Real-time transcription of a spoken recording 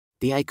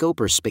The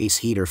Aikoper Space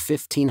Heater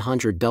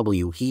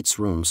 1500W heats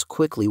rooms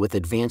quickly with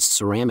advanced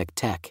ceramic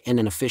tech and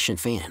an efficient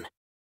fan.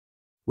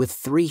 With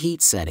 3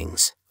 heat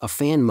settings, a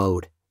fan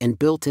mode, and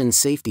built-in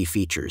safety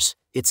features,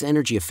 it's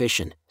energy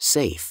efficient,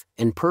 safe,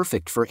 and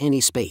perfect for any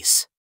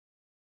space.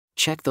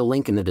 Check the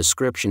link in the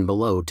description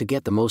below to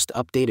get the most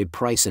updated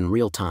price in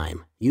real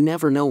time. You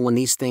never know when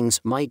these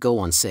things might go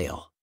on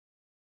sale.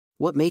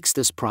 What makes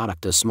this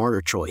product a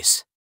smarter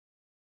choice?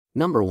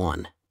 Number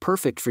 1.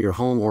 Perfect for your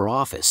home or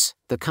office.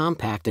 The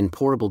compact and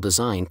portable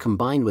design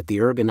combined with the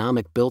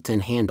ergonomic built-in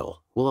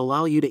handle will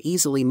allow you to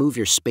easily move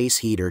your space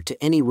heater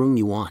to any room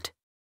you want.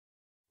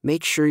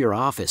 Make sure your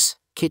office,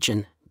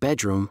 kitchen,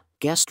 bedroom,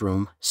 guest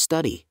room,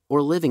 study,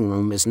 or living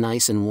room is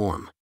nice and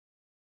warm.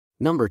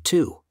 Number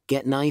 2.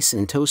 Get nice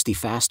and toasty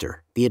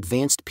faster. The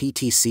advanced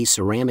PTC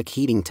ceramic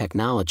heating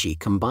technology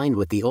combined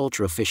with the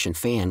ultra-efficient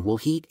fan will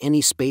heat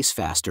any space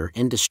faster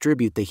and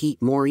distribute the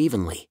heat more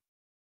evenly.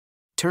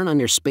 Turn on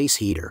your space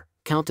heater,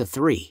 count to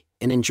 3,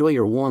 and enjoy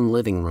your warm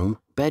living room,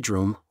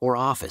 bedroom, or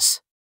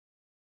office.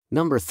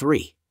 Number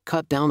 3.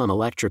 Cut down on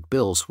electric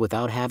bills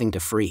without having to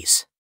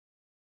freeze.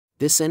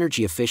 This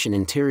energy-efficient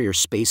interior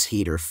space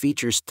heater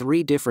features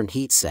 3 different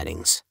heat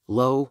settings,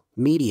 low,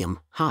 medium,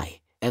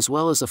 high, as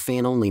well as a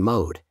fan-only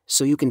mode,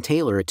 so you can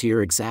tailor it to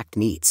your exact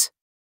needs.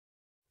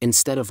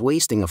 Instead of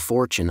wasting a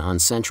fortune on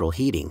central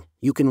heating,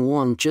 you can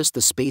warm just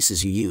the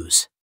spaces you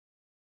use.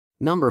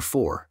 Number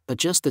 4.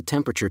 Adjust the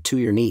temperature to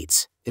your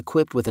needs.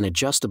 Equipped with an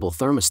adjustable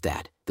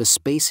thermostat, the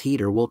space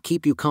heater will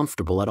keep you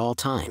comfortable at all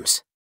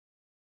times.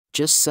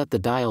 Just set the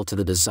dial to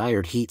the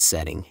desired heat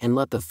setting and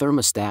let the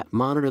thermostat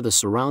monitor the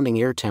surrounding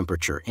air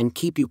temperature and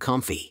keep you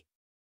comfy.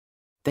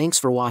 Thanks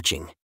for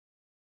watching.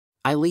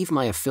 I leave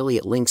my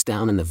affiliate links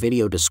down in the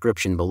video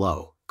description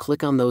below.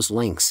 Click on those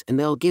links and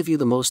they'll give you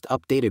the most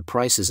updated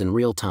prices in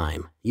real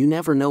time. You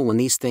never know when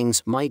these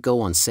things might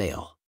go on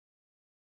sale.